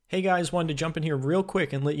Hey guys, wanted to jump in here real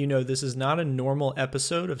quick and let you know this is not a normal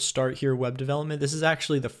episode of Start Here Web Development. This is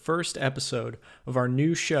actually the first episode of our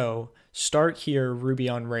new show, Start Here Ruby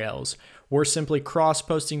on Rails. We're simply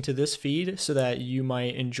cross-posting to this feed so that you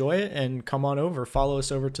might enjoy it and come on over, follow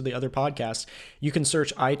us over to the other podcasts. You can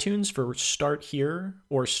search iTunes for Start Here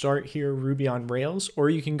or Start Here Ruby on Rails, or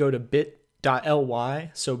you can go to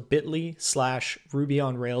bit.ly, so bit.ly/Ruby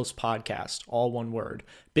on Rails podcast, all one word,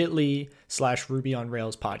 bit.ly/Ruby on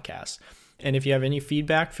Rails podcast. And if you have any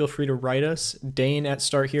feedback, feel free to write us,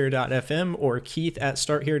 Dane@starthere.fm or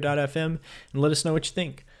Keith@starthere.fm, and let us know what you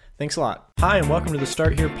think. Thanks a lot. Hi, and welcome to the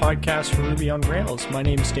Start Here podcast for Ruby on Rails. My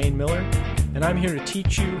name is Dane Miller, and I'm here to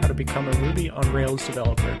teach you how to become a Ruby on Rails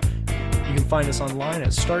developer. You can find us online at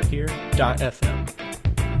starthere.fm.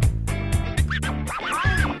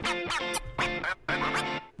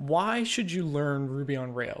 Why should you learn Ruby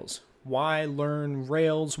on Rails? Why learn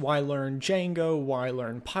Rails? Why learn Django? Why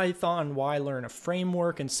learn Python? Why learn a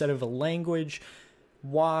framework instead of a language?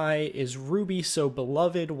 Why is Ruby so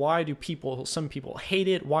beloved? Why do some people hate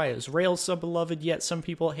it? Why is Rails so beloved yet some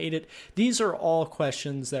people hate it? These are all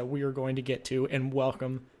questions that we are going to get to, and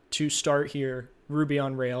welcome to Start Here Ruby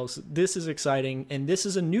on Rails. This is exciting, and this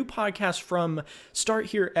is a new podcast from Start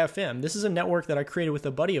Here FM. This is a network that I created with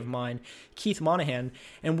a buddy of mine, Keith Monahan,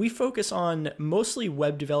 and we focus on mostly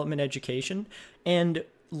web development education. And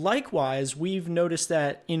likewise, we've noticed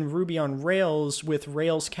that in Ruby on Rails with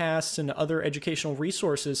Railscasts and other educational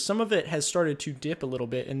resources, some of it has started to dip a little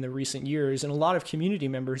bit in the recent years, and a lot of community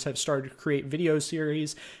members have started to create video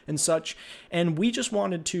series and such, and we just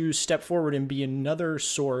wanted to step forward and be another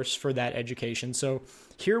source for that education. So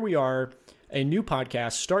here we are, a new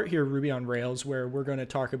podcast, Start Here Ruby on Rails, where we're going to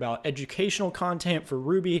talk about educational content for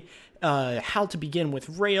Ruby, how to begin with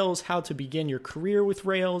Rails, how to begin your career with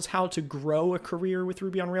Rails, how to grow a career with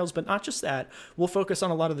Ruby on Rails. But not just that, we'll focus on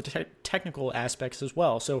a lot of the technical aspects as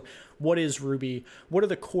well. So what is Ruby? What are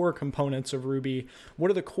the core components of Ruby? What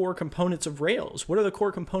are the core components of Rails? What are the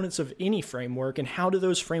core components of any framework? And how do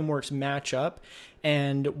those frameworks match up?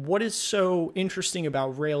 And what is so interesting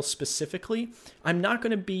about Rails specifically? I'm not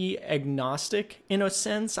going to be agnostic in a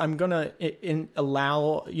sense. I'm going to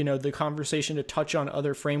allow, the conversation to touch on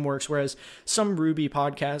other frameworks, whereas some Ruby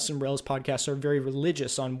podcasts and Rails podcasts are very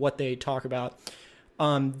religious on what they talk about.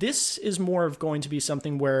 This is more of going to be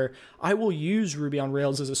something where I will use Ruby on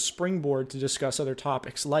Rails as a springboard to discuss other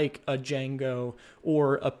topics like a Django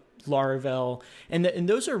or a Laravel. And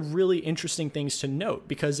those are really interesting things to note,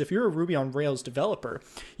 because if you're a Ruby on Rails developer,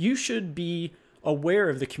 you should be aware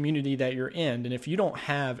of the community that you're in. And if you don't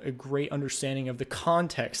have a great understanding of the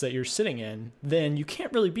context that you're sitting in, then you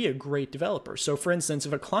can't really be a great developer. So for instance,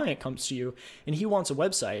 if a client comes to you and he wants a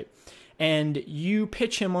website, and you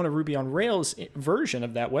pitch him on a Ruby on Rails version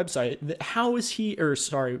of that website,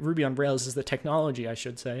 Ruby on Rails is the technology, I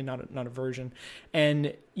should say, not a version.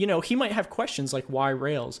 And, he might have questions like, why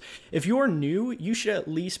Rails? If you're new, you should at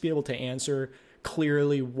least be able to answer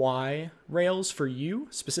clearly why Rails for you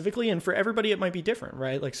specifically, and for everybody it might be different,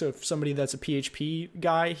 right? Like, so if somebody that's a PHP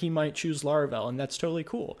guy, he might choose Laravel, and that's totally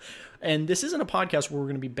cool. And this isn't a podcast where we're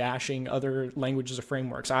going to be bashing other languages or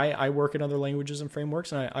frameworks. I work in other languages and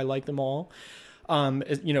frameworks, and I like them all.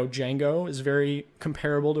 Django is very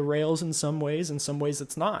comparable to Rails in some ways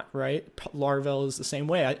it's not, right? Laravel is the same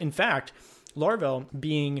way. In fact, Laravel,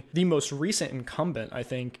 being the most recent incumbent, I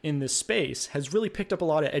think, in this space, has really picked up a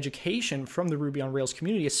lot of education from the Ruby on Rails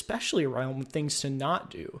community, especially around things to not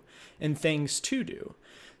do and things to do.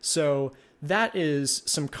 So that is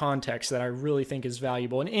some context that I really think is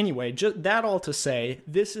valuable. And anyway, just that all to say,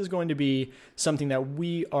 this is going to be something that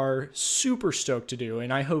we are super stoked to do,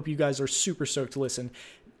 and I hope you guys are super stoked to listen.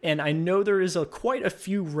 And I know there is quite a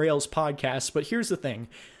few Rails podcasts, but here's the thing.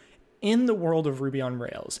 In the world of Ruby on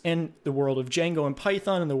Rails, and the world of Django and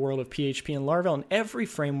Python, and the world of PHP and Laravel, and every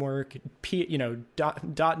framework,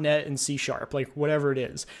 .NET and C#, like whatever it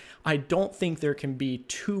is, I don't think there can be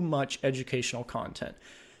too much educational content.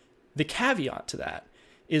 The caveat to that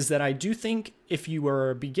is that I do think if you are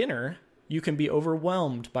a beginner, you can be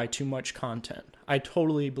overwhelmed by too much content. I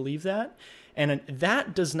totally believe that. And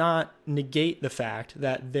that does not negate the fact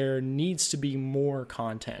that there needs to be more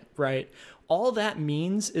content, right? All that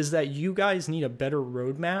means is that you guys need a better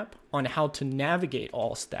roadmap on how to navigate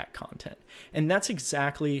all that content. And that's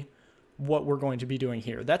exactly what we're going to be doing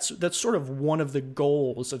here. That's sort of one of the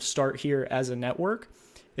goals of Start Here as a network,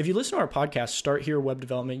 If you listen to our podcast, Start Here Web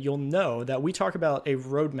Development, you'll know that we talk about a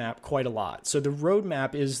roadmap quite a lot. So the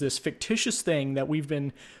roadmap is this fictitious thing that we've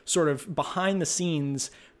been sort of behind the scenes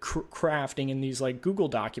crafting in these like Google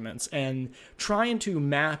documents and trying to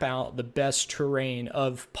map out the best terrain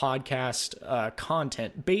of podcast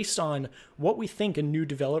content based on what we think a new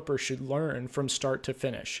developer should learn from start to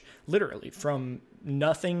finish, literally from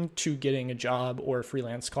nothing to getting a job or a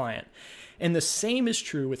freelance client. And the same is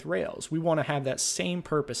true with Rails. We want to have that same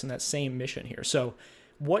purpose and that same mission here. So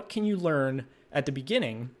what can you learn at the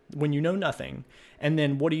beginning when you know nothing? And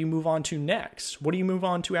then what do you move on to next? What do you move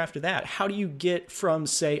on to after that? How do you get from,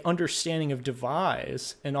 say, understanding of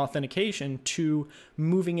devise and authentication to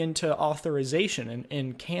moving into authorization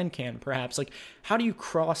and can perhaps? Like, how do you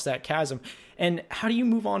cross that chasm? And how do you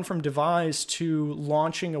move on from devise to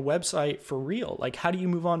launching a website for real? Like, how do you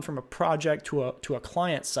move on from a project to a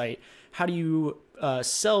client site? How do you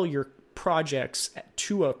sell your projects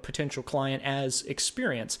to a potential client as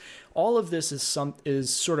experience? All of this is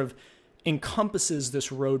sort of encompasses this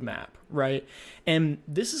roadmap, right? And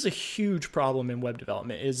this is a huge problem in web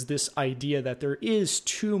development, is this idea that there is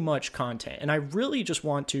too much content. And I really just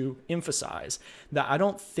want to emphasize that I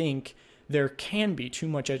don't think there can be too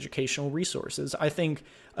much educational resources. I think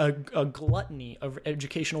a gluttony of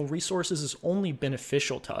educational resources is only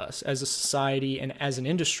beneficial to us as a society and as an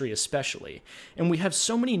industry especially. And we have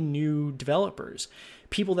so many new developers,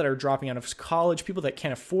 people that are dropping out of college, people that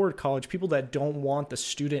can't afford college, people that don't want the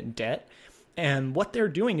student debt. And what they're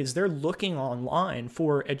doing is they're looking online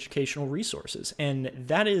for educational resources. And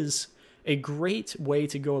that is a great way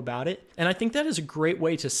to go about it. And I think that is a great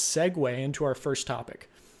way to segue into our first topic.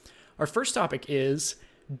 Our first topic is,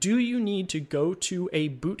 do you need to go to a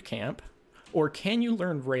boot camp or can you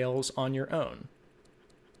learn Rails on your own?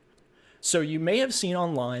 So you may have seen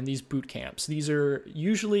online these boot camps. These are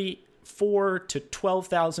usually $4,000 to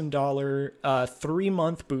 $12,000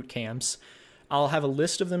 3-month boot camps. I'll have a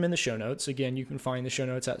list of them in the show notes. Again, you can find the show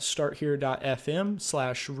notes at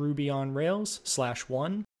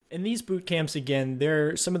starthere.fm/rubyonrails/1. And these boot camps, again,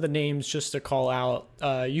 they're some of the names just to call out.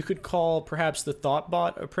 You could call perhaps the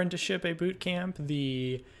ThoughtBot Apprenticeship a boot camp,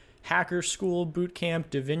 the Hacker School boot camp,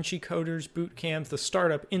 DaVinci Coders boot camp, the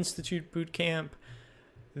Startup Institute boot camp,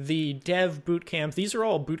 the Dev boot camp. These are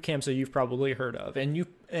all boot camps that you've probably heard of. And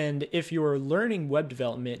if you're learning web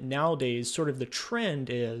development nowadays, sort of the trend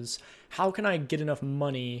is, how can I get enough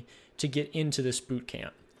money to get into this boot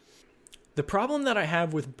camp? The problem that I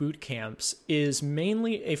have with boot camps is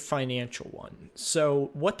mainly a financial one. So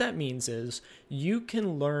what that means is you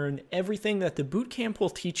can learn everything that the boot camp will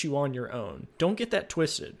teach you on your own. Don't get that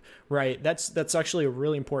twisted, right? That's actually a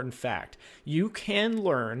really important fact. You can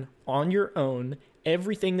learn on your own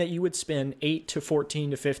everything that you would spend $8,000 to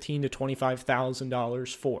 $14,000 to $15,000 to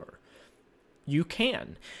 $25,000 for. You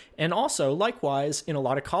can. And also, likewise, in a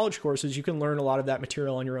lot of college courses, you can learn a lot of that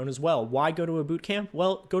material on your own as well. Why go to a boot camp?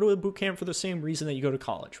 Well, go to a boot camp for the same reason that you go to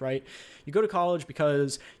college, right? You go to college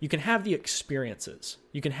because you can have the experiences.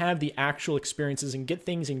 You can have the actual experiences and get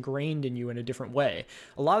things ingrained in you in a different way.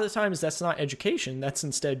 A lot of the times that's not education. That's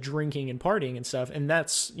instead drinking and partying and stuff. And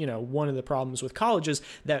that's, one of the problems with colleges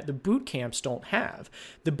that the boot camps don't have.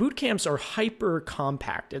 The boot camps are hyper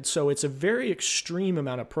compacted. So it's a very extreme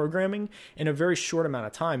amount of programming in a very short amount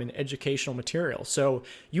of time in educational material. So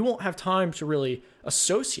you won't have time to really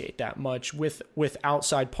associate that much with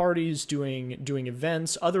outside parties, doing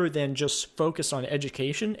events, other than just focus on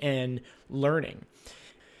education and learning.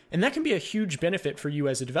 And that can be a huge benefit for you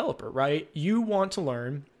as a developer, right? You want to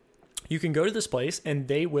learn, you can go to this place and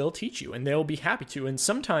they will teach you and they'll be happy to. And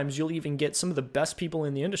sometimes you'll even get some of the best people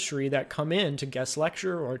in the industry that come in to guest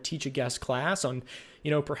lecture or teach a guest class on,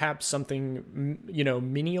 perhaps something,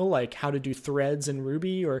 menial, like how to do threads in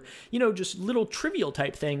Ruby or, just little trivial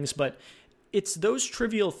type things. But it's those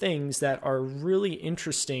trivial things that are really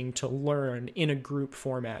interesting to learn in a group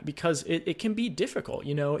format because it can be difficult,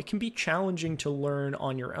 it can be challenging to learn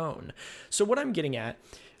on your own. So what I'm getting at,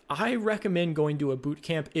 I recommend going to a boot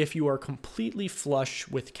camp if you are completely flush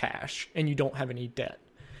with cash and you don't have any debt.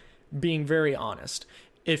 Being very honest,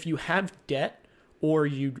 if you have debt or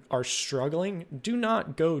you are struggling, do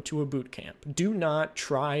not go to a boot camp. Do not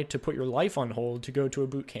try to put your life on hold to go to a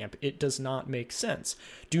boot camp. It does not make sense.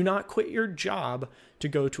 Do not quit your job to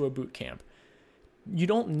go to a boot camp. You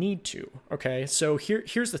don't need to, okay? So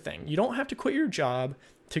here's the thing. You don't have to quit your job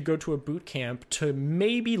to go to a boot camp to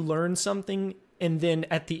maybe learn something and then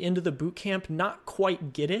at the end of the boot camp not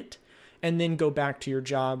quite get it and then go back to your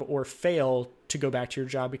job or fail to go back to your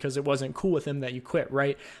job because it wasn't cool with them that you quit,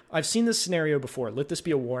 right? I've seen this scenario before. Let this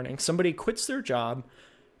be a warning. Somebody quits their job,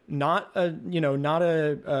 not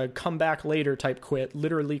a come back later type quit,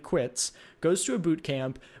 literally quits, goes to a boot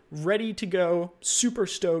camp, ready to go, super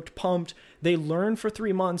stoked, pumped. They learn for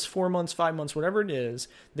 3 months, 4 months, 5 months, whatever it is.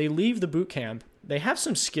 They leave the boot camp. They have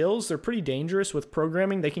some skills. They're pretty dangerous with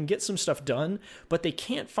programming. They can get some stuff done, but they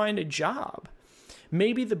can't find a job.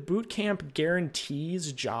 Maybe the boot camp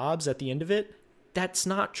guarantees jobs at the end of it. That's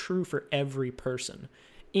not true for every person.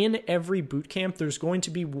 In every boot camp, there's going to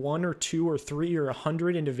be 1 or 2 or 3 or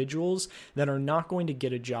 100 individuals that are not going to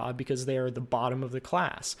get a job because they are the bottom of the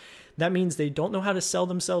class. That means they don't know how to sell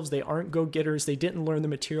themselves. They aren't go-getters. They didn't learn the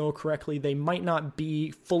material correctly. They might not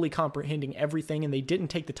be fully comprehending everything, and they didn't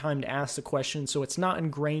take the time to ask the questions, so it's not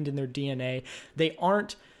ingrained in their DNA.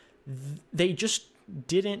 They just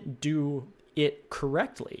didn't do it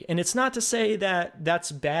correctly. And it's not to say that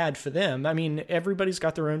that's bad for them. I mean, everybody's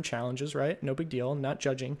got their own challenges, right? No big deal. I'm not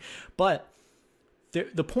judging. But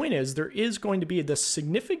the point is, there is going to be the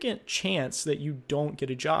significant chance that you don't get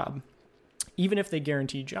a job, even if they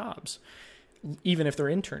guarantee jobs, even if they're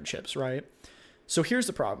internships, right? So here's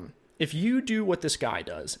the problem. If you do what this guy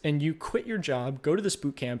does and you quit your job, go to this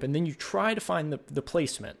boot camp, and then you try to find the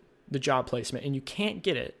placement, the job placement, and you can't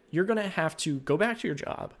get it, you're going to have to go back to your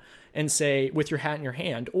job and say, with your hat in your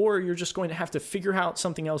hand, or you're just going to have to figure out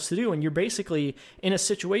something else to do. And you're basically in a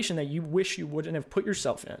situation that you wish you wouldn't have put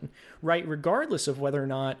yourself in, right? Regardless of whether or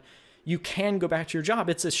not you can go back to your job.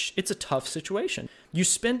 It's a tough situation. You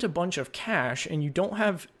spent a bunch of cash and you don't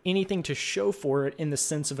have anything to show for it in the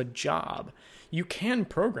sense of a job. You can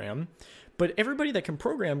program, but everybody that can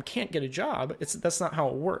program can't get a job. That's not how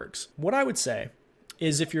it works. What I would say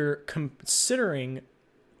is, if you're considering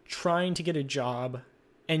trying to get a job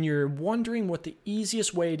and you're wondering what the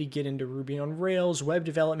easiest way to get into Ruby on Rails, web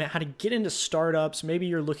development, how to get into startups, maybe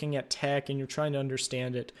you're looking at tech and you're trying to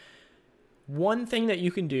understand it, one thing that you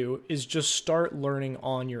can do is just start learning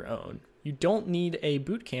on your own. You don't need a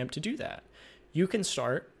boot camp to do that. You can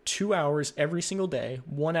start 2 hours every single day,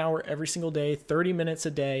 1 hour every single day, 30 minutes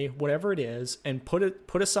a day, whatever it is, and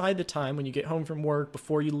put aside the time when you get home from work,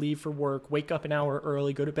 before you leave for work, wake up an hour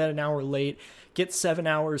early, go to bed an hour late, get 7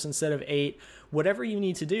 hours instead of 8, whatever you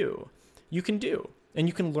need to do, you can do, and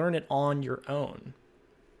you can learn it on your own.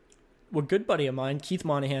 A good buddy of mine, Keith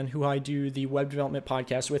Monahan, who I do the web development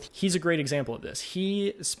podcast with, he's a great example of this.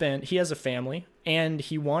 He has a family and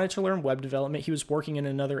he wanted to learn web development. He was working in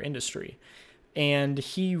another industry and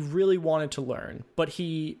he really wanted to learn, but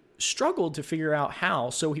he struggled to figure out how.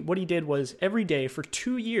 So what he did was, every day for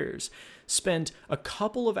 2 years, spent a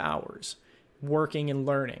couple of hours working and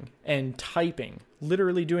learning and typing,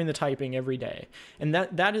 literally doing the typing every day. And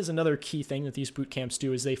that is another key thing that these boot camps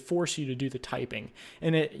do, is they force you to do the typing.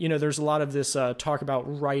 And there's a lot of this talk about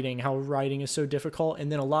writing, how writing is so difficult.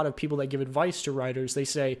 And then a lot of people that give advice to writers, they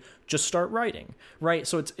say, just start writing, right?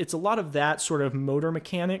 So it's a lot of that sort of motor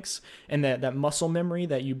mechanics and that muscle memory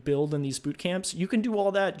that you build in these boot camps. You can do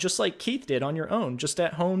all that just like Keith did on your own, just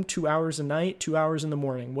at home, 2 hours a night, 2 hours in the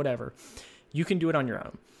morning, whatever. You can do it on your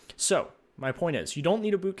own. So my point is, you don't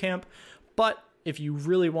need a boot camp, but if you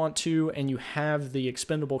really want to and you have the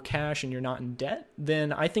expendable cash and you're not in debt,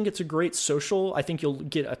 then I think it's a great social. I think you'll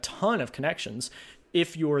get a ton of connections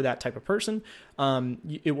if you're that type of person.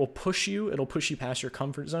 It will push you. It'll push you past your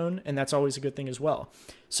comfort zone, and that's always a good thing as well.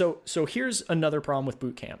 So here's another problem with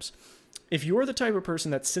boot camps. If you're the type of person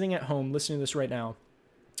that's sitting at home listening to this right now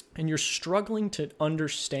and you're struggling to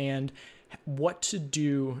understand what to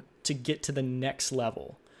do to get to the next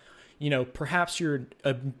level, perhaps you're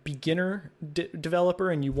a beginner developer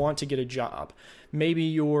and you want to get a job. Maybe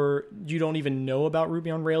you don't even know about Ruby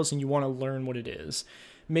on Rails and you want to learn what it is.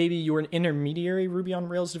 Maybe you're an intermediary Ruby on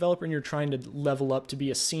Rails developer and you're trying to level up to be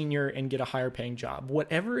a senior and get a higher paying job.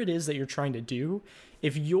 Whatever it is that you're trying to do,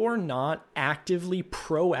 if you're not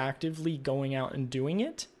proactively going out and doing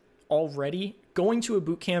it already, going to a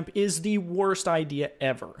boot camp is the worst idea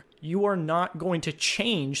ever. You are not going to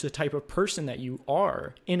change the type of person that you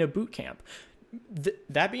are in a boot camp.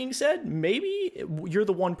 That being said, maybe you're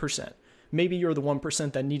the 1%. Maybe you're the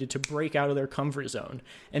 1% that needed to break out of their comfort zone,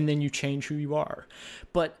 and then you change who you are.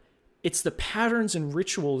 But it's the patterns and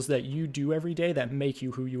rituals that you do every day that make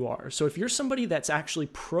you who you are. So if you're somebody that's actually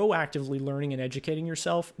proactively learning and educating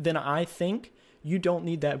yourself, then I think you don't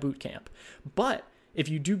need that boot camp. But if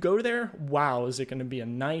you do go there, wow, is it going to be a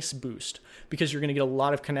nice boost, because you're going to get a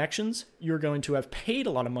lot of connections. You're going to have paid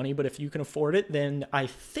a lot of money, but if you can afford it, then I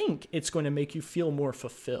think it's going to make you feel more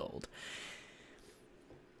fulfilled.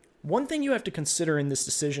 One thing you have to consider in this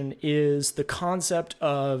decision is the concept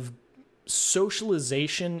of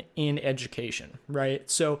socialization in education, right?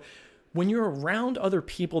 So when you're around other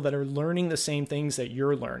people that are learning the same things that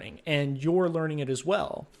you're learning and you're learning it as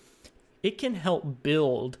well, it can help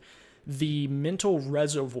build the mental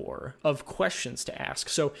reservoir of questions to ask.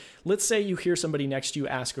 So let's say you hear somebody next to you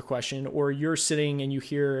ask a question, or you're sitting and you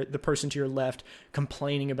hear the person to your left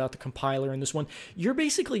complaining about the compiler in this one. You're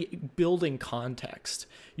basically building context.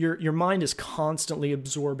 Your mind is constantly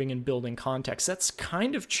absorbing and building context. That's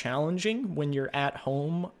kind of challenging when you're at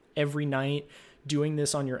home every night doing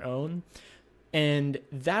this on your own. And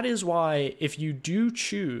that is why, if you do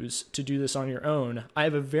choose to do this on your own, I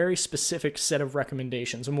have a very specific set of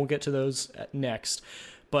recommendations, and we'll get to those next.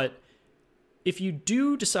 But if you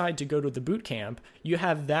do decide to go to the boot camp, you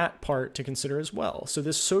have that part to consider as well. So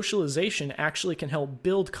this socialization actually can help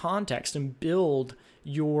build context and build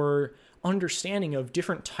your understanding of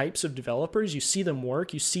different types of developers. You see them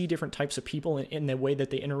work, you see different types of people in the way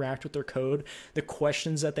that they interact with their code, the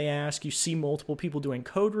questions that they ask. You see multiple people doing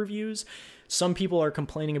code reviews. Some people are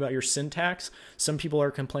complaining about your syntax. Some people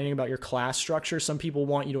are complaining about your class structure. Some people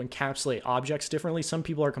want you to encapsulate objects differently. Some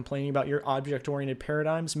people are complaining about your object-oriented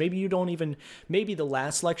paradigms. Maybe the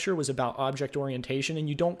last lecture was about object orientation and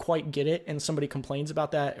you don't quite get it, and somebody complains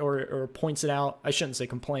about that or points it out. I shouldn't say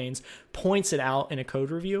complains, points it out in a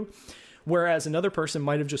code review. Whereas another person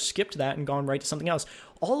might have just skipped that and gone right to something else.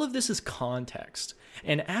 All of this is context.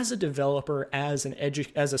 And as a developer, as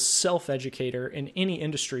a self-educator in any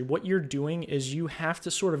industry, what you're doing is you have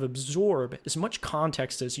to sort of absorb as much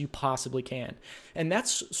context as you possibly can. And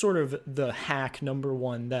that's sort of the hack number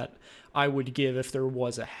one that I would give if there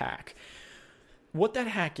was a hack. What that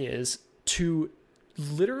hack is to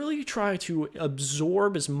literally try to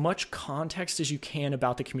absorb as much context as you can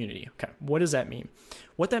about the community. Okay, what does that mean?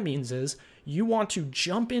 What that means is you want to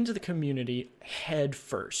jump into the community head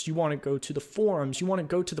first. You want to go to the forums. You want to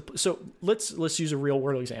go to so let's use a real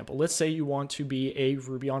world example. Let's say you want to be a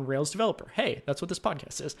Ruby on Rails developer. Hey, that's what this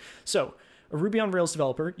podcast is. So a Ruby on Rails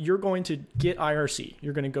developer, you're going to get IRC.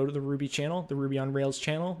 You're going to go to the Ruby channel, the Ruby on Rails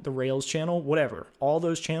channel, the Rails channel, whatever. All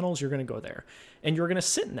those channels, you're going to go there. And you're going to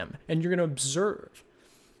sit in them and you're going to observe.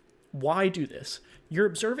 Why do this? You're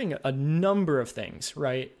observing a number of things,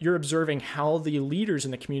 right? You're observing how the leaders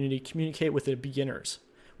in the community communicate with the beginners,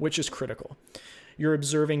 which is critical. You're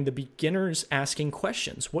observing the beginners asking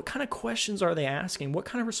questions. What kind of questions are they asking? What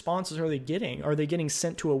kind of responses are they getting? Are they getting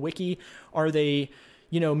sent to a wiki? Are they,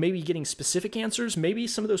 maybe getting specific answers? Maybe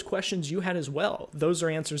some of those questions you had as well. Those are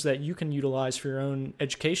answers that you can utilize for your own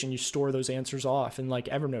education. You store those answers off in like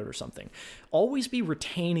Evernote or something. Always be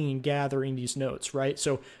retaining and gathering these notes, right?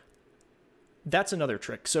 So that's another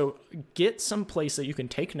trick. So get some place that you can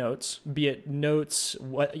take notes, be it notes,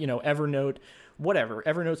 Evernote, whatever.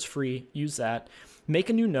 Evernote's free. Use that.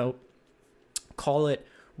 Make a new note. Call it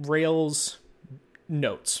Rails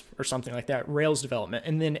Notes or something like that, Rails development.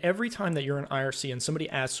 And then every time that you're in IRC and somebody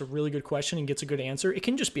asks a really good question and gets a good answer, it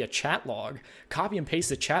can just be a chat log. Copy and paste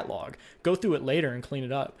the chat log. Go through it later and clean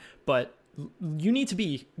it up. But you need to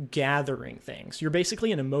be gathering things. You're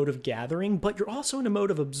basically in a mode of gathering, but you're also in a mode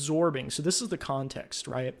of absorbing. So this is the context,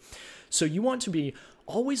 right? So you want to be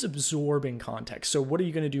always absorbing context. So what are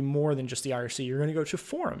you going to do more than just the IRC? You're going to go to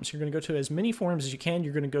forums. You're going to go to as many forums as you can.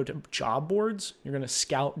 You're going to go to job boards. You're going to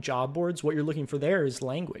scout job boards. What you're looking for there is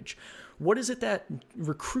language. What is it that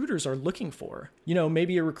recruiters are looking for?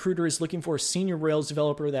 Maybe a recruiter is looking for a senior Rails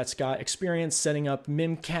developer that's got experience setting up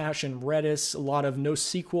Memcache and Redis, a lot of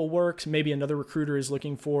NoSQL work. Maybe another recruiter is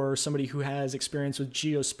looking for somebody who has experience with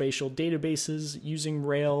geospatial databases, using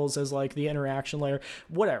Rails as like the interaction layer,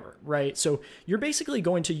 whatever, right? So you're basically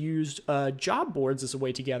going to use job boards as a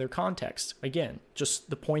way to gather context. Again,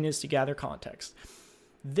 just the point is to gather context.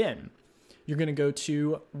 Then you're going to go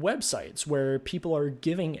to websites where people are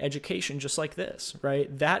giving education just like this,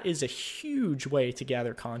 right? That is a huge way to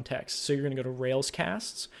gather context. So you're going to go to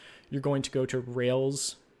Railscasts. You're going to go to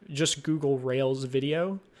Rails. Just Google Rails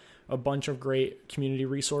video, a bunch of great community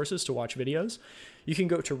resources to watch videos. You can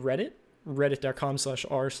go to Reddit,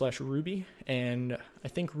 reddit.com/r/Ruby, and I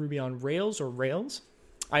think Ruby on Rails or Rails.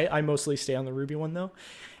 I mostly stay on the Ruby one though.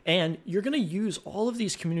 And you're going to use all of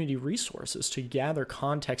these community resources to gather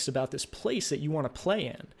context about this place that you want to play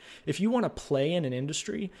in. If you want to play in an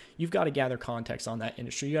industry, you've got to gather context on that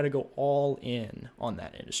industry. You got to go all in on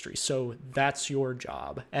that industry. So that's your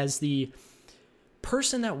job. As the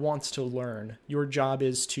person that wants to learn, your job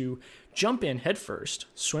is to jump in head first,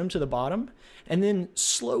 swim to the bottom, and then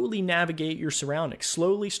slowly navigate your surroundings.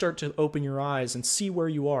 Slowly start to open your eyes and see where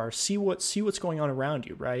you are, see what's going on around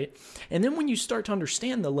you, right? And then when you start to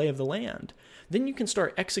understand the lay of the land, then you can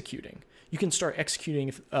start executing. You can start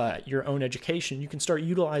executing your own education. You can start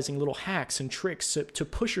utilizing little hacks and tricks to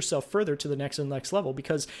push yourself further to the next and next level,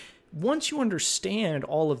 because once you understand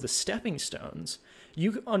all of the stepping stones,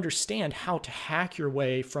 you understand how to hack your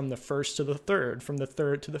way from the first to the third, from the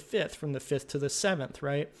third to the fifth, from the fifth to the seventh,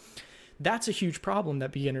 right? That's a huge problem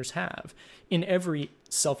that beginners have in every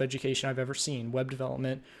self-education I've ever seen. Web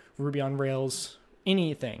development, Ruby on Rails,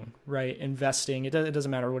 anything, right? Investing, it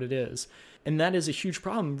doesn't matter what it is. And that is a huge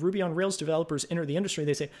problem. Ruby on Rails developers enter the industry.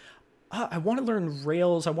 They say, I want to learn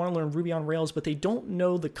Rails. I want to learn Ruby on Rails, but they don't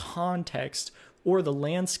know the context or the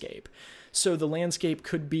landscape. So the landscape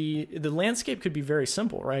could be very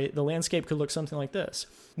simple, right? The landscape could look something like this.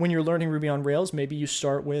 When you're learning Ruby on Rails, maybe you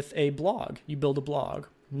start with a blog. You build a blog.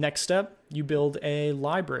 Next step, you build a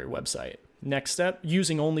library website. Next step,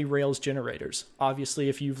 using only Rails generators. Obviously,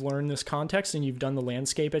 if you've learned this context and you've done the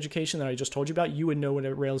landscape education that I just told you about, you would know what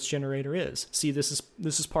a Rails generator is. See, this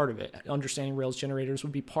is part of it. Understanding Rails generators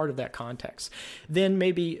would be part of that context. Then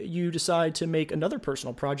maybe you decide to make another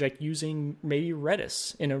personal project using maybe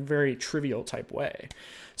Redis in a very trivial type way.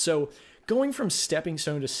 So going from stepping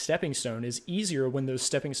stone to stepping stone is easier when those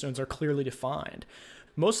stepping stones are clearly defined.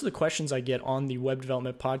 Most of the questions I get on the Web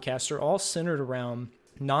Development Podcast are all centered around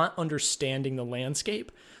not understanding the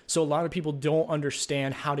landscape. So a lot of people don't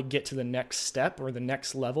understand how to get to the next step or the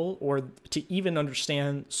next level, or to even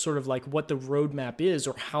understand sort of like what the roadmap is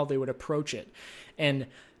or how they would approach it. And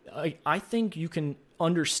I think you can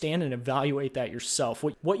understand and evaluate that yourself.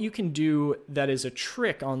 What you can do that is a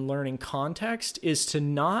trick on learning context is to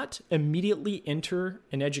not immediately enter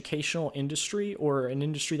an educational industry or an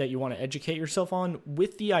industry that you want to educate yourself on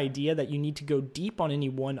with the idea that you need to go deep on any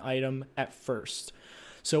one item at first.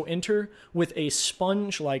 So enter with a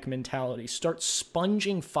sponge-like mentality. Start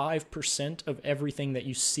sponging 5% of everything that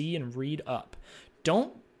you see and read up.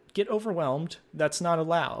 Don't get overwhelmed. That's not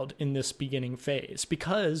allowed in this beginning phase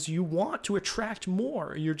because you want to attract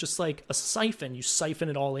more. You're just like a siphon. You siphon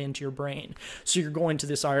it all into your brain. So you're going to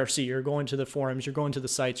this IRC, you're going to the forums, you're going to the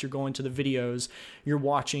sites, you're going to the videos, you're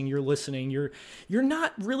watching, you're listening. You're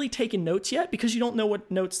not really taking notes yet because you don't know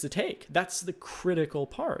what notes to take. That's the critical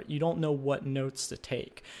part. You don't know what notes to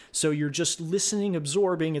take. So you're just listening,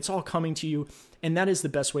 absorbing, it's all coming to you, and that is the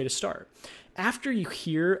best way to start. After you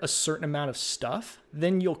hear a certain amount of stuff,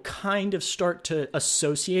 then you'll kind of start to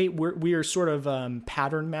associate. We are sort of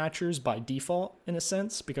pattern matchers by default, in a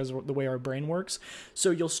sense, because of the way our brain works.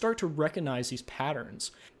 So you'll start to recognize these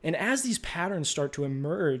patterns. And as these patterns start to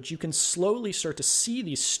emerge, you can slowly start to see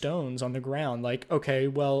these stones on the ground. Like, okay,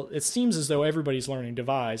 well, it seems as though everybody's learning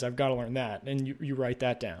devise. I've got to learn that. And you write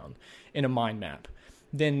that down in a mind map.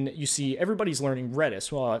 Then you see everybody's learning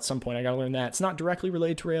Redis. Well, at some point I got to learn that. It's not directly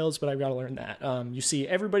related to Rails, but I've got to learn that. You see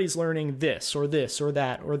everybody's learning this or this or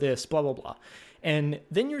that or this, blah, blah, blah. And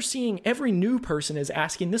then you're seeing every new person is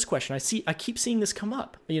asking this question. I keep seeing this come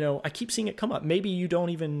up. I keep seeing it come up. Maybe you don't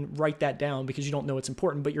even write that down because you don't know it's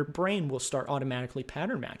important, but your brain will start automatically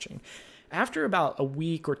pattern matching. After about a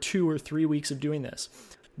week or 2 or 3 weeks of doing this,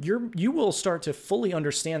 you will start to fully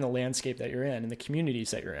understand the landscape that you're in and the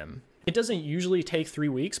communities that you're in. It doesn't usually take 3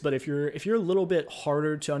 weeks, but if you're a little bit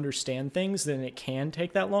harder to understand things, then it can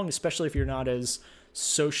take that long, especially if you're not as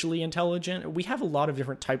socially intelligent. We have a lot of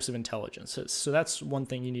different types of intelligence, so that's one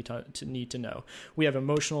thing you need to know. We have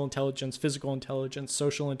emotional intelligence, physical intelligence,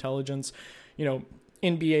 social intelligence.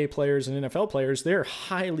 NBA players and NFL players, they're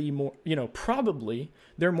highly more, probably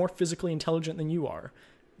they're more physically intelligent than you are.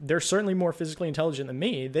 They're certainly more physically intelligent than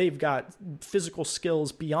me. They've got physical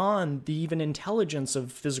skills beyond the even intelligence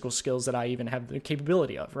of physical skills that I even have the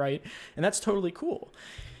capability of, right? And that's totally cool.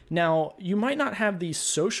 Now, you might not have the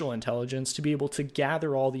social intelligence to be able to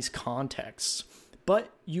gather all these contexts,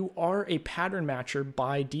 but you are a pattern matcher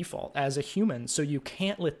by default as a human, so you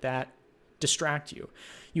can't let that distract you.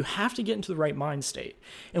 You have to get into the right mind state.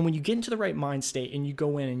 And when you get into the right mind state and you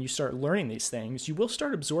go in and you start learning these things, you will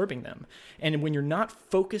start absorbing them. And when you're not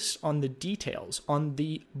focused on the details, on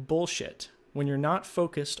the bullshit,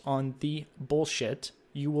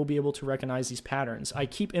 you will be able to recognize these patterns. I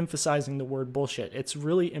keep emphasizing the word bullshit. It's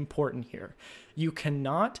really important here. You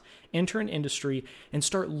cannot enter an industry and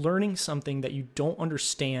start learning something that you don't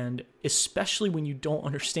understand, especially when you don't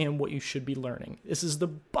understand what you should be learning. This is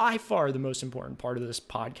by far the most important part of this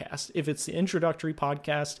podcast. If it's the introductory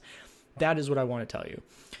podcast, that is what I want to tell you.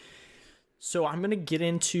 So I'm going to get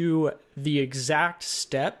into the exact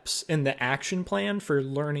steps and the action plan for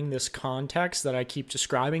learning this context that I keep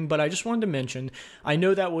describing, but I just wanted to mention, I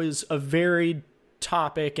know that was a very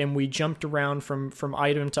topic and we jumped around from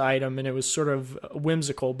item to item, and it was sort of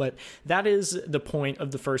whimsical, but that is the point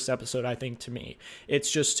of the first episode, I think, to me. It's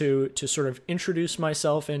just to sort of introduce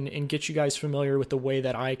myself and get you guys familiar with the way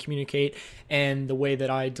that I communicate and the way that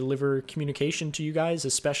I deliver communication to you guys,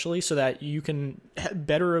 especially so that you can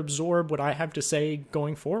better absorb what I have to say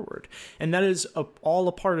going forward. And that is all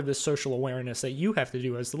a part of this social awareness that you have to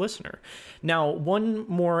do as the listener. Now, one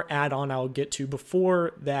more add-on I'll get to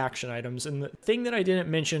before the action items, and the thing that I didn't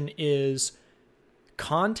mention is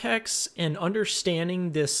context and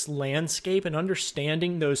understanding this landscape and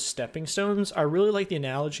understanding those stepping stones. I really like the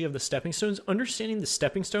analogy of the stepping stones. Understanding the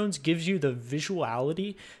stepping stones gives you the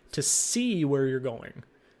visuality to see where you're going,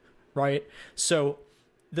 right? So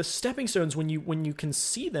the stepping stones, when you can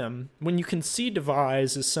see them, when you can see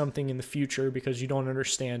devise as something in the future because you don't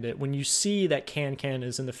understand it, when you see that can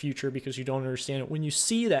is in the future because you don't understand it, when you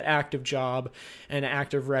see that active job and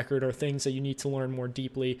active record are things that you need to learn more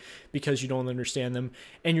deeply because you don't understand them,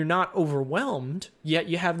 and you're not overwhelmed, yet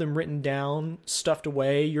you have them written down, stuffed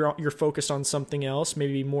away, you're focused on something else,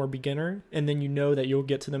 maybe more beginner, and then you know that you'll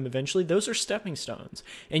get to them eventually. Those are stepping stones.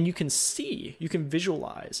 And you can see, you can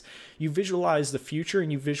visualize. You visualize the future and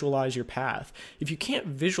you visualize your path. If you can't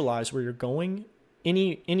visualize where you're going,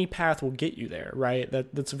 any path will get you there, right?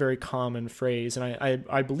 That's a very common phrase, and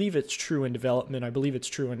I believe it's true in development. I believe it's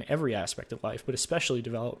true in every aspect of life, but especially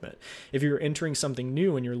development. If you're entering something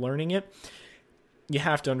new and you're learning it, you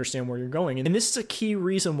have to understand where you're going. And this is a key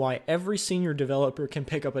reason why every senior developer can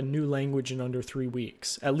pick up a new language in under 3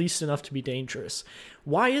 weeks, at least enough to be dangerous.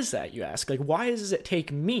 Why is that, you ask? Like, why does it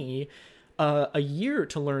take me a year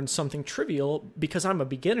to learn something trivial because I'm a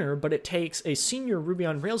beginner, but it takes a senior Ruby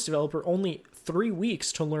on Rails developer only 3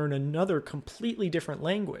 weeks to learn another completely different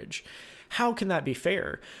language? How can that be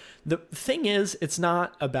fair? The thing is, it's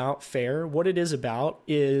not about fair. What it is about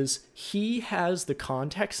is he has the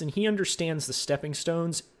context and he understands the stepping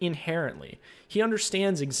stones inherently. He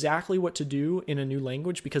understands exactly what to do in a new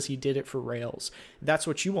language because he did it for Rails. That's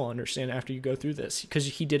what you will understand after you go through this, because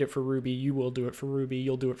he did it for Ruby. You will do it for Ruby.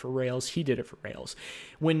 You'll do it for Rails. He did it for Rails.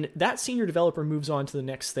 When that senior developer moves on to the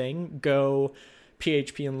next thing, Go,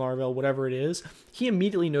 PHP and Laravel, whatever it is, he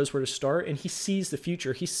immediately knows where to start and he sees the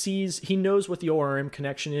future. He knows what the ORM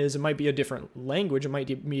connection is. It might be a different language. It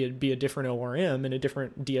might be a different ORM and a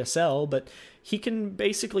different DSL, but he can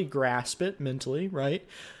basically grasp it mentally, right?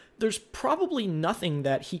 There's probably nothing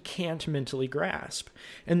that he can't mentally grasp.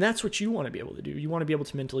 And that's what you want to be able to do. You want to be able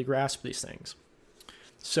to mentally grasp these things.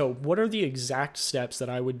 So what are the exact steps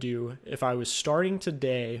that I would do if I was starting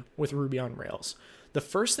today with Ruby on Rails? The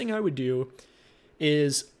first thing I would do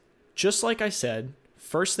is, just like I said,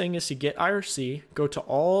 first thing is to get IRC, go to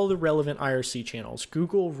all the relevant IRC channels,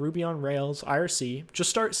 Google Ruby on Rails, IRC,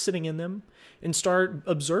 just start sitting in them and start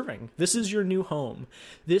observing. This is your new home.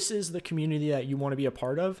 This is the community that you want to be a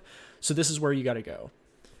part of. So this is where you got to go.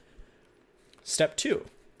 Step 2.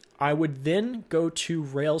 I would then go to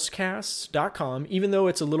railscast.com. Even though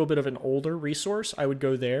it's a little bit of an older resource, I would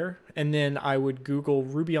go there and then I would Google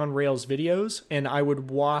Ruby on Rails videos and I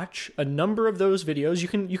would watch a number of those videos.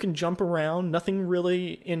 You can jump around, nothing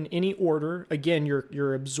really in any order. Again,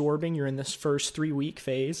 you're absorbing. You're in this first 3-week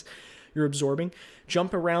phase. You're absorbing.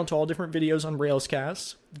 Jump around to all different videos on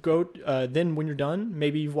Railscast. Go. Then when you're done,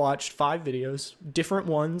 maybe you've watched 5 videos, different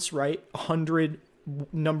ones, right? 100,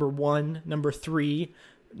 number 1, number 3,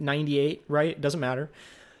 98, right? It doesn't matter.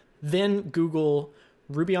 Then Google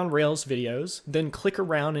Ruby on Rails videos, then click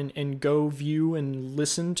around and go view and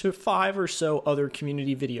listen to 5 or so other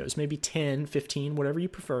community videos, maybe 10, 15, whatever you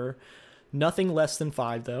prefer. Nothing less than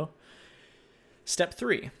 5 though. Step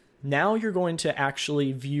 3. Now you're going to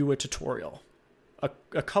actually view a tutorial,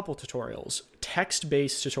 a couple tutorials,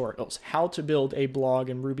 text-based tutorials, how to build a blog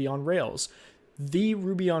in Ruby on Rails, the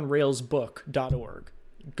rubyonrailsbook.org.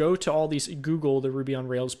 Go to all these, Google the Ruby on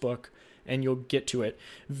Rails book, and you'll get to it.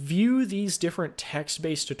 View these different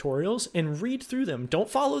text-based tutorials and read through them.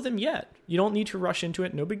 Don't follow them yet. You don't need to rush into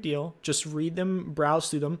it. No big deal. Just read them,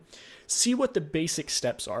 browse through them, see what the basic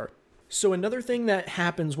steps are. So another thing that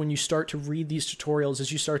happens when you start to read these tutorials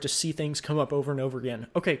is you start to see things come up over and over again.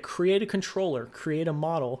 Okay, create a controller, create a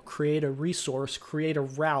model, create a resource, create a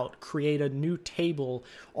route, create a new table.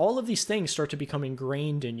 All of these things start to become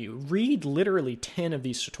ingrained in you. Read literally 10 of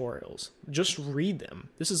these tutorials. Just read them.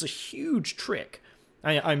 This is a huge trick.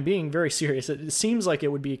 I'm being very serious. It seems like it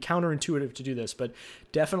would be counterintuitive to do this, but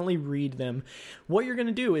definitely read them. What you're going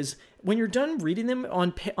to do is, when you're done reading them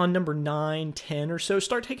on number 9, 10 or so,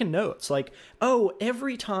 start taking notes. Like, oh,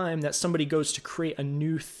 every time that somebody goes to create a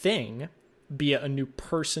new thing, be it a new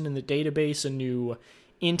person in the database, a new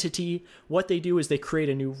entity. What they do is they create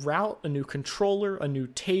a new route, a new controller, a new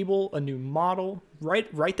table, a new model.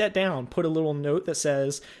 Write that down. Put a little note that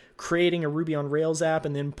says creating a Ruby on Rails app,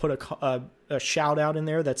 and then put a shout out in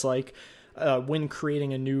there that's like, when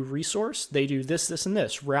creating a new resource, they do this, this, and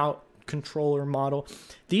this: route, controller, model.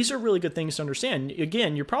 These are really good things to understand.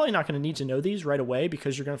 Again, you're probably not going to need to know these right away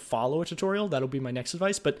because you're going to follow a tutorial. That'll be my next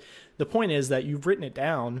advice. But the point is that you've written it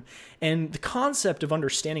down, and the concept of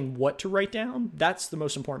understanding what to write down, that's the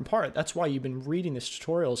most important part. That's why you've been reading these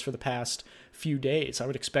tutorials for the past few days. I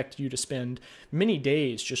would expect you to spend many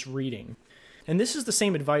days just reading. And this is the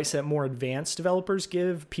same advice that more advanced developers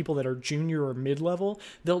give people that are junior or mid-level.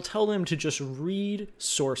 They'll tell them to just read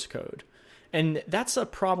source code. And that's a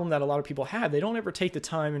problem that a lot of people have. They don't ever take the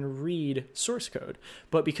time and read source code.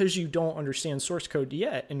 But because you don't understand source code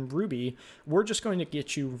yet in Ruby, we're just going to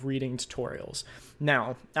get you reading tutorials.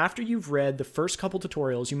 Now, after you've read the first couple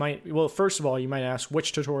tutorials, first of all, you might ask,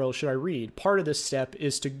 which tutorial should I read? Part of this step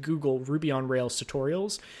is to Google Ruby on Rails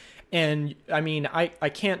tutorials. And I mean, I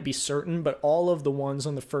can't be certain, but all of the ones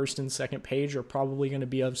on the first and second page are probably going to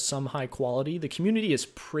be of some high quality. The community is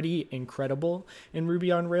pretty incredible in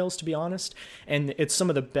Ruby on Rails, to be honest, and it's some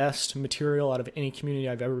of the best material out of any community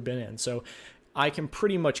I've ever been in. So I can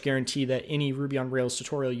pretty much guarantee that any Ruby on Rails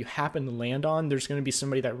tutorial you happen to land on, there's going to be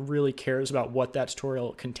somebody that really cares about what that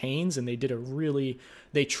tutorial contains, and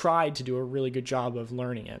they tried to do a really good job of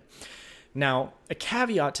learning it. Now, a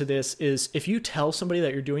caveat to this is if you tell somebody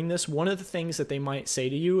that you're doing this, one of the things that they might say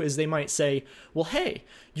to you is they might say, well, hey,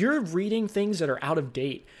 you're reading things that are out of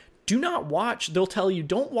date. They'll tell you,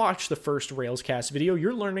 don't watch the first Railscast video.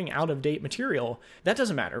 You're learning out of date material. That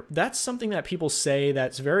doesn't matter. That's something that people say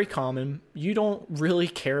that's very common. You don't really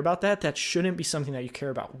care about that. That shouldn't be something that you care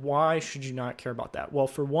about. Why should you not care about that? Well,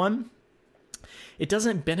 for one, it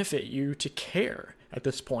doesn't benefit you to care. At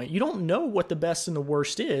this point, you don't know what the best and the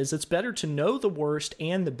worst is. It's better to know the worst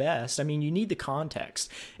and the best. I mean, you need the context.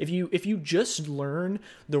 If you just learn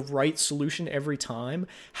the right solution every time,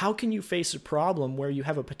 how can you face a problem where you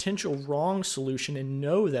have a potential wrong solution and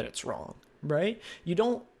know that it's wrong, right? You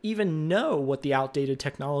don't even know what the outdated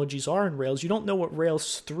technologies are in Rails. You don't know what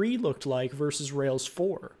Rails 3 looked like versus Rails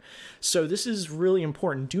 4. So this is really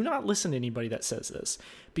important. Do not listen to anybody that says this,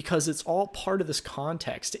 because it's all part of this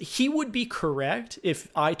context. He would be correct if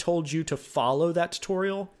I told you to follow that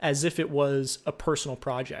tutorial as if it was a personal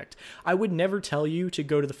project. I would never tell you to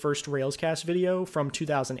go to the first Railscast video from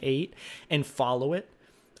 2008 and follow it.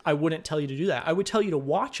 I wouldn't tell you to do that. I would tell you to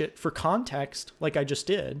watch it for context, like I just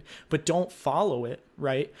did, but don't follow it,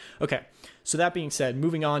 right? Okay, so that being said,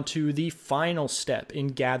 moving on to the final step in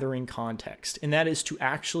gathering context, and that is to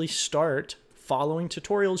actually start following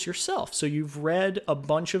tutorials yourself. So you've read a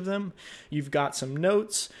bunch of them, you've got some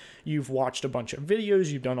notes, you've watched a bunch of videos,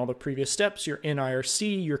 you've done all the previous steps, you're in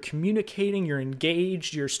IRC, you're communicating, you're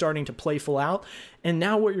engaged, you're starting to playful out. And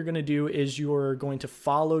now what you're going to do is you're going to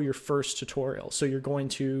follow your first tutorial. So you're going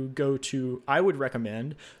to go to, I would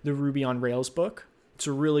recommend the Ruby on Rails book. It's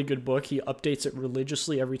a really good book. He updates it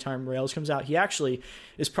religiously every time Rails comes out. He actually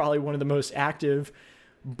is probably one of the most active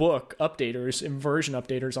book updaters and version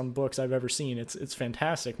updaters on books I've ever seen. It's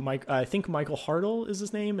fantastic. I think Michael Hartle is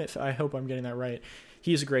his name. I hope I'm getting that right.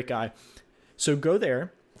 He's a great guy. So go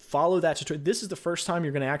there, follow that tutorial. This is the first time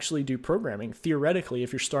you're going to actually do programming, theoretically,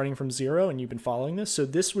 if you're starting from zero and you've been following this. So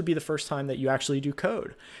this would be the first time that you actually do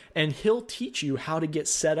code. And he'll teach you how to get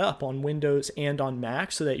set up on Windows and on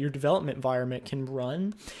Mac so that your development environment can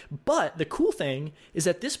run. But the cool thing is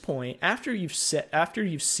at this point, after you've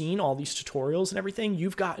seen all these tutorials and everything,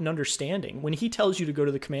 you've got an understanding. When he tells you to go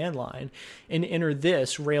to the command line and enter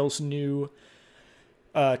this Rails new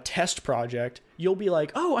test project, you'll be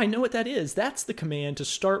like, oh, I know what that is. That's the command to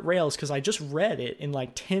start Rails, because I just read it in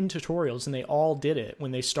like 10 tutorials and they all did it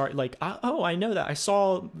when they start. Like, oh, I know that. I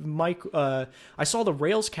saw the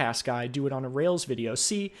Railscast guy do it on a Rails video.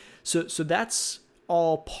 See, so that's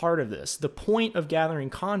all part of this. The point of gathering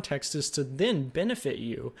context is to then benefit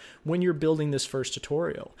you when you're building this first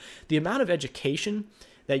tutorial. The amount of education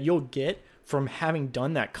that you'll get from having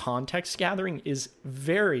done that context gathering is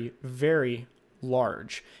very, very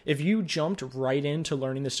large. If you jumped right into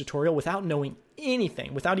learning this tutorial without knowing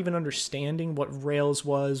anything, without even understanding what Rails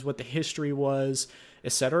was, what the history was,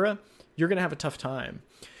 etc., you're going to have a tough time.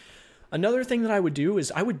 Another thing that I would do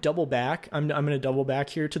is I would double back. I'm going to double back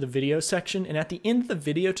here to the video section. And at the end of the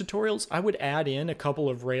video tutorials, I would add in a couple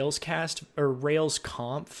of Railscast or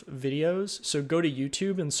RailsConf videos. So go to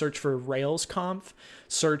YouTube and search for RailsConf,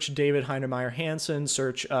 search David Heinemeier Hansson,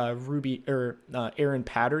 search Aaron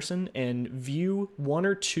Patterson, and view 1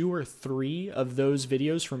 or 2 or 3 of those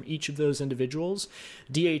videos from each of those individuals.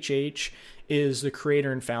 DHH is the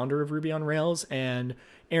creator and founder of Ruby on Rails, and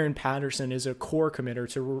Aaron Patterson is a core committer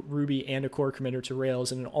to Ruby and a core committer to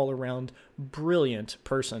Rails, and an all-around brilliant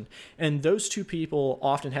person. And those two people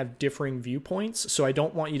often have differing viewpoints, so I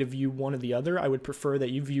don't want you to view one or the other. I would prefer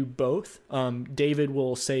that you view both. David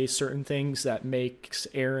will say certain things that makes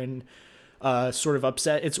Aaron sort of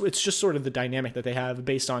upset. It's just sort of the dynamic that they have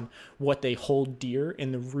based on what they hold dear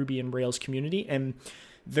in the Ruby and Rails community. And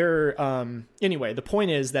they're anyway, the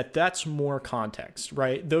point is that that's more context,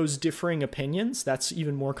 right? Those differing opinions, that's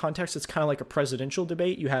even more context. It's kind of like a presidential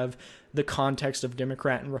debate. You have the context of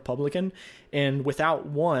Democrat and Republican, and without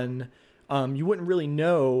one, you wouldn't really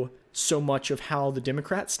know so much of how the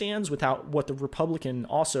Democrat stands without what the Republican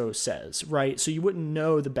also says, right? So you wouldn't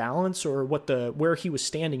know the balance or where he was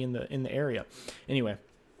standing in the area. Anyway,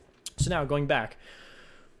 so now going back,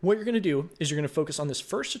 what you're going to do is you're going to focus on this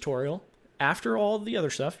first tutorial. After all the other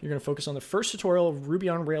stuff, you're going to focus on the first tutorial of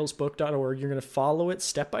rubyonrailsbook.org. You're going to follow it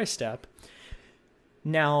step by step.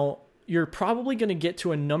 Now, you're probably going to get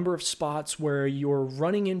to a number of spots where you're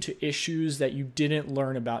running into issues that you didn't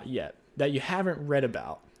learn about yet, that you haven't read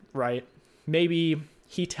about, right? Maybe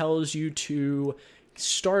he tells you to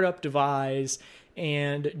start up Devise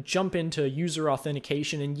and jump into user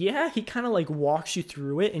authentication. And yeah, he kind of like walks you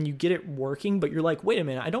through it and you get it working, but you're like, wait a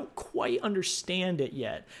minute, I don't quite understand it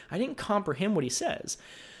yet. I didn't comprehend what he says.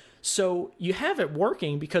 So you have it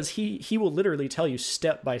working because he will literally tell you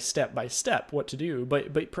step by step by step what to do,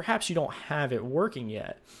 but perhaps you don't have it working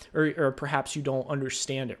yet, or perhaps you don't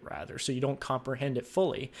understand it rather, so you don't comprehend it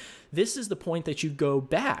fully. This is the point that you go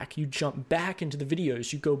back, you jump back into the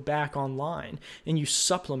videos, you go back online, and you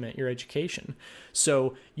supplement your education.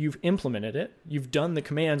 So you've implemented it, you've done the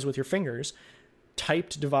commands with your fingers,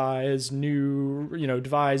 typed Devise,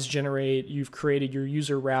 Devise generate, you've created your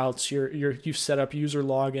user routes, you've set up user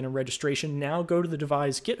login and registration. Now go to the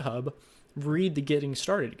Devise GitHub, read the Getting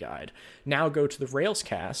Started guide. Now go to the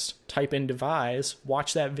Railscast, type in Devise,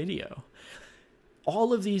 watch that video.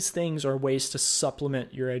 All of these things are ways to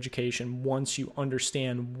supplement your education once you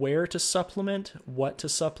understand where to supplement, what to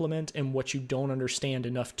supplement, and what you don't understand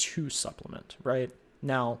enough to supplement, right?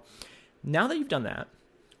 Now that you've done that,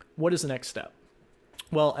 what is the next step?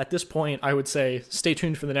 Well, at this point, I would say stay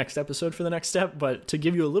tuned for the next episode for the next step, but to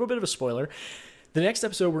give you a little bit of a spoiler, the next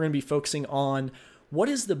episode we're going to be focusing on what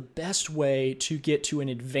is the best way to get to an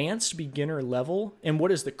advanced beginner level, and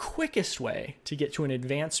what is the quickest way to get to an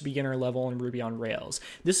advanced beginner level in Ruby on Rails.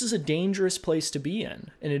 This is a dangerous place to be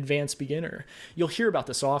in, an advanced beginner. You'll hear about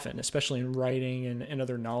this often, especially in writing and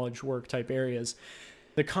other knowledge work type areas.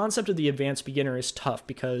 The concept of the advanced beginner is tough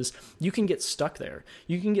because you can get stuck there.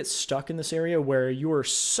 You can get stuck in this area where you're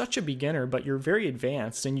such a beginner, but you're very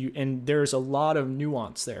advanced, and there's a lot of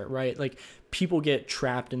nuance there, right? Like people get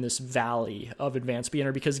trapped in this valley of advanced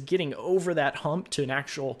beginner because getting over that hump to an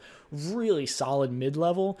actual really solid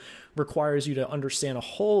mid-level requires you to understand a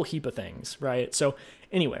whole heap of things, right? So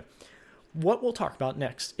anyway, what we'll talk about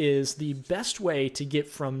next is the best way to get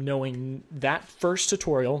from knowing that first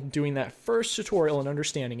tutorial, doing that first tutorial and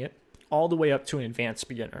understanding it, all the way up to an advanced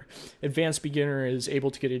beginner. Advanced beginner is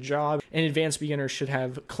able to get a job. An advanced beginner should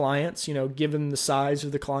have clients, given the size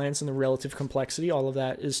of the clients and the relative complexity, all of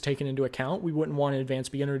that is taken into account. We wouldn't want an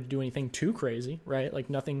advanced beginner to do anything too crazy, right? Like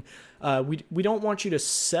nothing, we don't want you to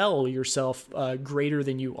sell yourself greater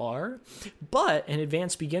than you are, but an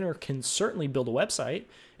advanced beginner can certainly build a website.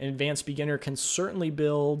 An advanced beginner can certainly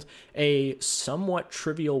build a somewhat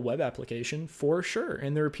trivial web application for sure.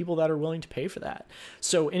 And there are people that are willing to pay for that.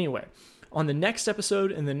 So anyway, on the next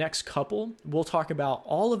episode and the next couple, we'll talk about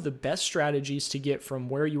all of the best strategies to get from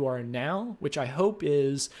where you are now, which I hope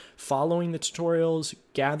is following the tutorials,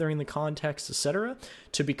 gathering the context, etc.,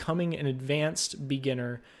 to becoming an advanced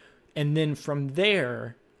beginner. And then from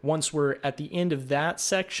there, once we're at the end of that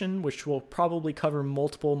section, which will probably cover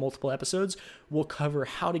multiple episodes, we'll cover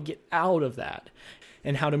how to get out of that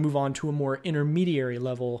and how to move on to a more intermediary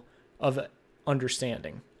level of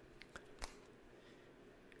understanding.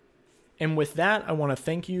 And with that, I want to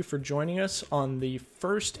thank you for joining us on the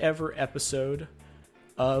first ever episode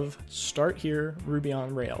of Start Here Ruby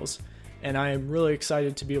on Rails. And I am really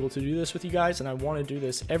excited to be able to do this with you guys, and I want to do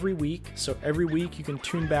this every week. So every week you can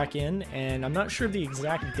tune back in, and I'm not sure of the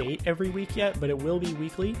exact date every week yet, but it will be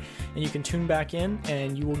weekly, and you can tune back in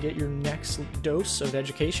and you will get your next dose of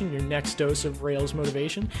education, your next dose of Rails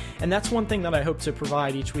motivation. And that's one thing that I hope to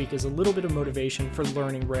provide each week is a little bit of motivation for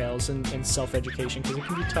learning Rails and self-education, because it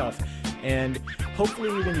can be tough. And hopefully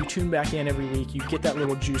when you tune back in every week, you get that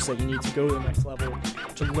little juice that you need to go to the next level,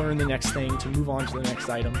 to learn the next thing, to move on to the next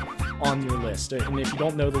item on your list. And if you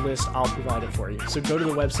don't know the list, I'll provide it for you. So go to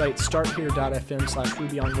the website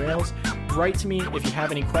starthere.fm/Ruby on Rails, write to me if you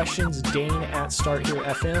have any questions,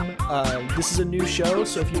 Dane@StartHereFM. This is a new show,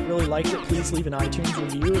 so if you really liked it, please leave an iTunes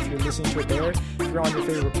review if you're listening to it there. If you're on your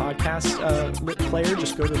favorite podcast player,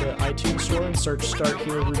 just go to the iTunes store and search Start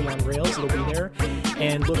Here Ruby on Rails. It'll be there.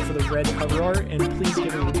 And look for the red cover art, and please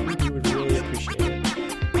give it a review. We would really appreciate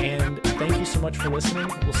it. And thank you so much for listening.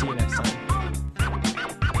 We'll see you next time.